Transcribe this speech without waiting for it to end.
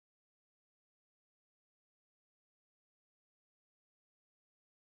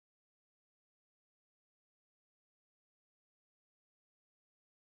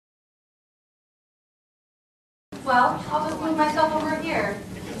Well, I'll just move myself over here.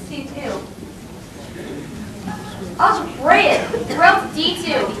 C2. Oh, great! Row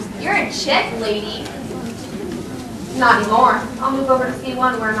D2. You're a chick, lady. Not anymore. I'll move over to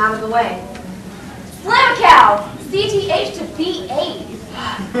C1 where I'm out of the way. Slam a cow! CTH to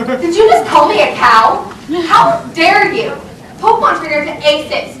B8. Did you just call me a cow? How dare you? Pokemon trigger to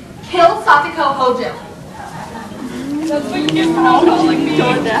A6. Kill Satoko Hojo. That's what you get for not calling me.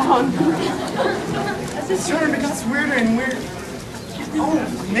 Going down. As this tournament gets weirder and weirder.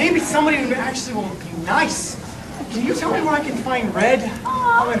 Oh, maybe somebody who actually will be nice. Can you tell me where I can find Red?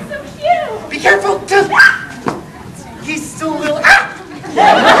 Oh, so cute. Be careful! He's still a little...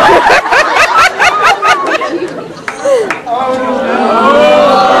 Oh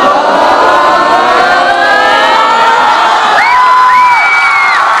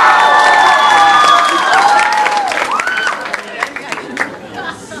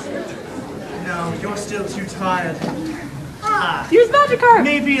no, you're still too tired. Use Magikarp.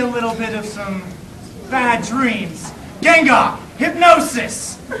 Maybe a little bit of some bad dreams. Gengar,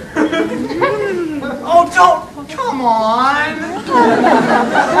 hypnosis. Oh, don't! Come on.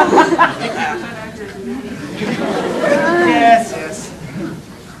 Yes.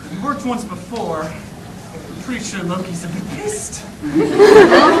 We worked once before. I'm pretty sure Loki's a bit pissed.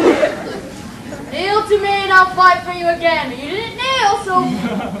 Kneel to me and I'll fight for you again. You didn't kneel, so...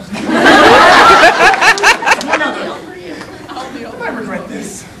 I might regret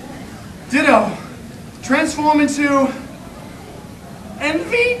this. Ditto. Transform into...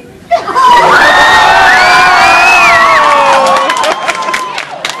 Envy?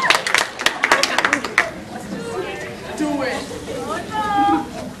 Do it.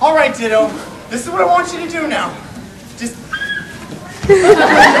 All right, Ditto. This is what I want you to do now. Just... Come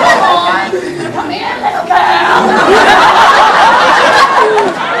on. Come here, little girl.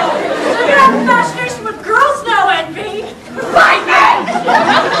 You're having fascination with girls now, Envy. Fight me!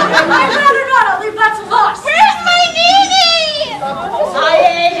 I'd rather not. I'll leave that to Lux. Where's my Nini? I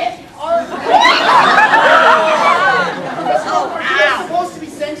ate it. You're supposed to be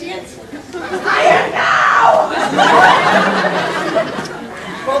sentient? I am now!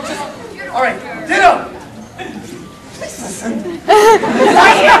 Well, just... All right, Ditto! Please listen.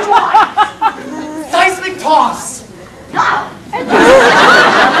 Seismic toss!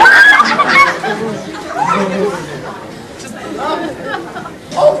 Just,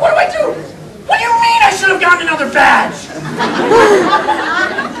 oh, what do I do? What do you mean I should have gotten another badge?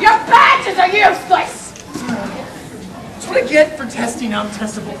 Your badges are useless! That's what I get for testing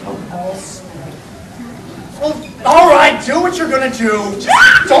untestable Pokeballs. Well, all right, do what you're gonna do.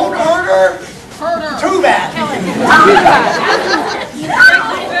 Just don't hurt her. Too bad. Hey,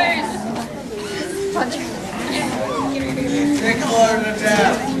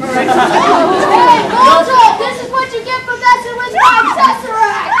 Mojo, this is what you get for messing with my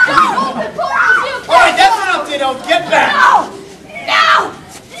Tesseract! Don't open portals, you All right, that's enough, Ditto. Get back. No!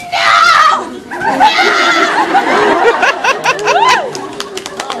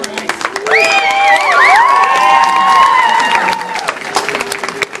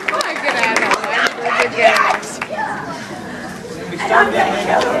 And I'm gonna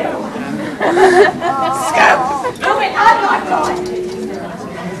kill you. Scout. No, wait, I'm not done.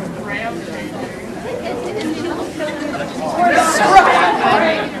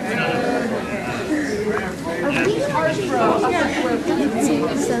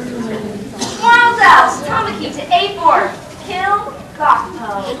 Wild House, Tamaki to A4. Kill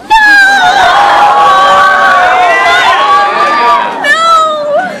Gakpo.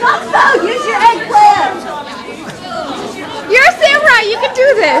 Use your eggplant. You're a samurai. You can do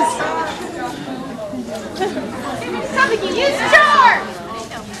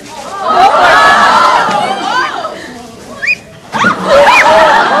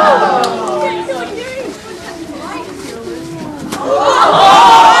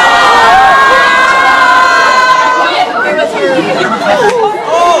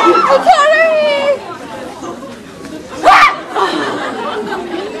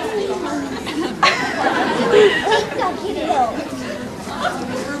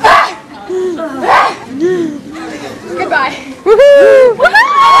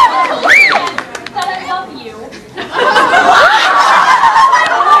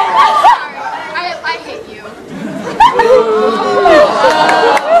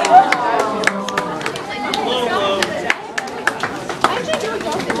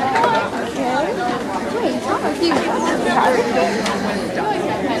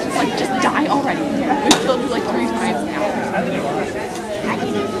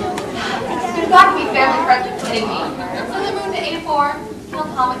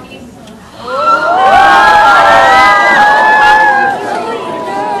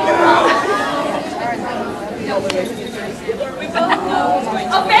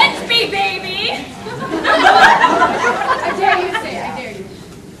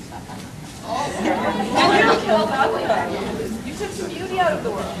out of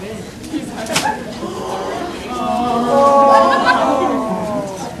the world.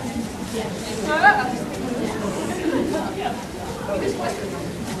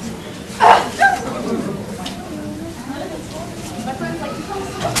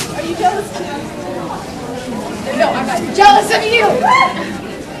 Are you jealous too? No, I'm not jealous of you!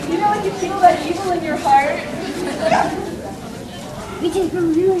 You know when you feel that evil in your heart? Which is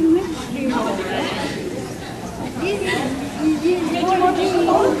really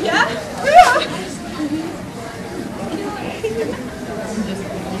Oh, yeah?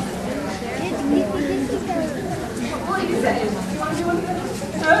 What do you say? You want to do one of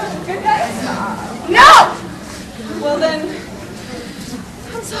those? Good guys? No! Well then,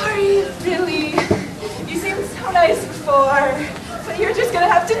 I'm sorry, really. You seemed so nice before, but you're just gonna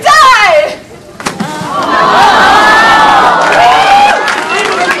have to die!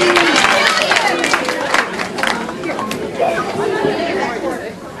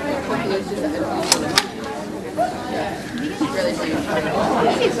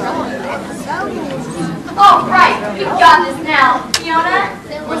 Oh, right, we've got this now. Fiona,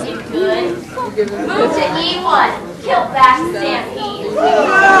 looking good. Move to E1. Kill back Stampede.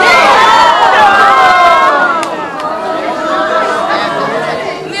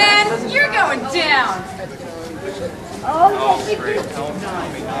 Man, you're going down. Oh, yes, you Great. Don't tell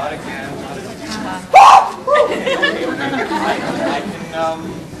me, not again.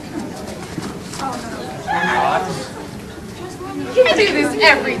 I do this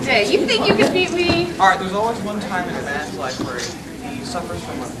every day. You think you can beat me? Alright, there's always one time in a man's life where he suffers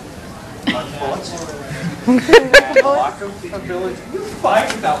from a bullets. And a lack of ability to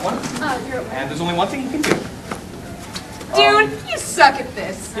fight with that one. And there's only one thing he can do. Dude, you suck at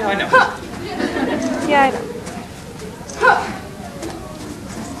this. Yeah, I know. Yeah, I know.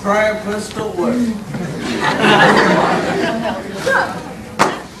 Try a pistol whip.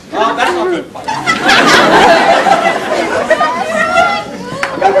 Oh, that's not good fun.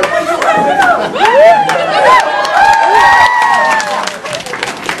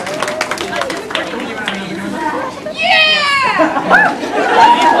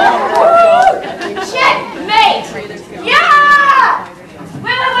 Checkmate! Yeah!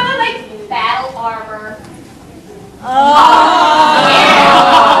 Wait. Battle armor.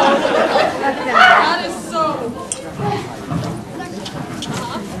 That is so.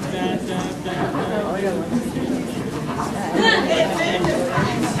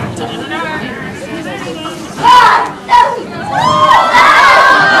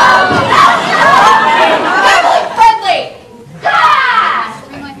 Friendly! Ha!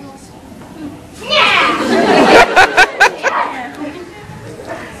 Yeah!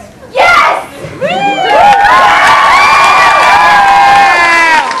 Yes!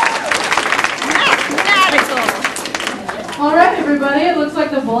 All right, everybody. It looks like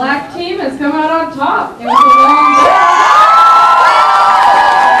the black team has come out on top. It was a long day.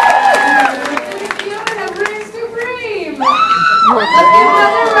 Fiona have reigned supreme. Let's give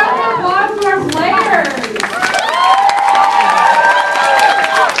another